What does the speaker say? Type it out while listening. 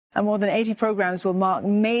And more than 80 programs will mark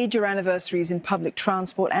major anniversaries in public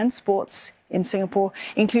transport and sports in Singapore,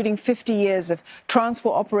 including 50 years of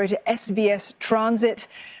transport operator SBS Transit,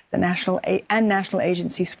 the national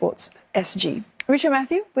agency Sports SG. Richard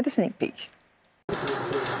Matthew with a sneak peek.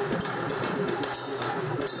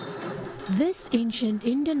 This ancient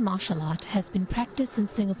Indian martial art has been practiced in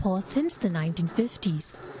Singapore since the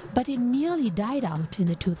 1950s, but it nearly died out in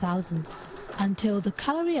the 2000s, until the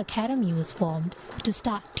Kalari Academy was formed to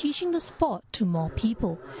start teaching the sport to more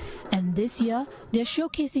people. And this year, they're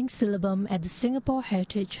showcasing Silambam at the Singapore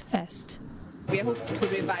Heritage Fest. We hope to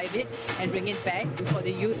revive it and bring it back for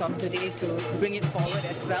the youth of today to bring it forward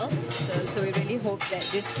as well. So we really hope that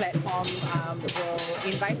this platform will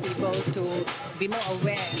invite people to be more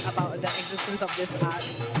aware about the existence of this art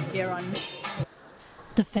here on.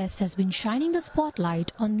 The fest has been shining the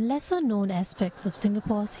spotlight on lesser-known aspects of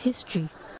Singapore's history.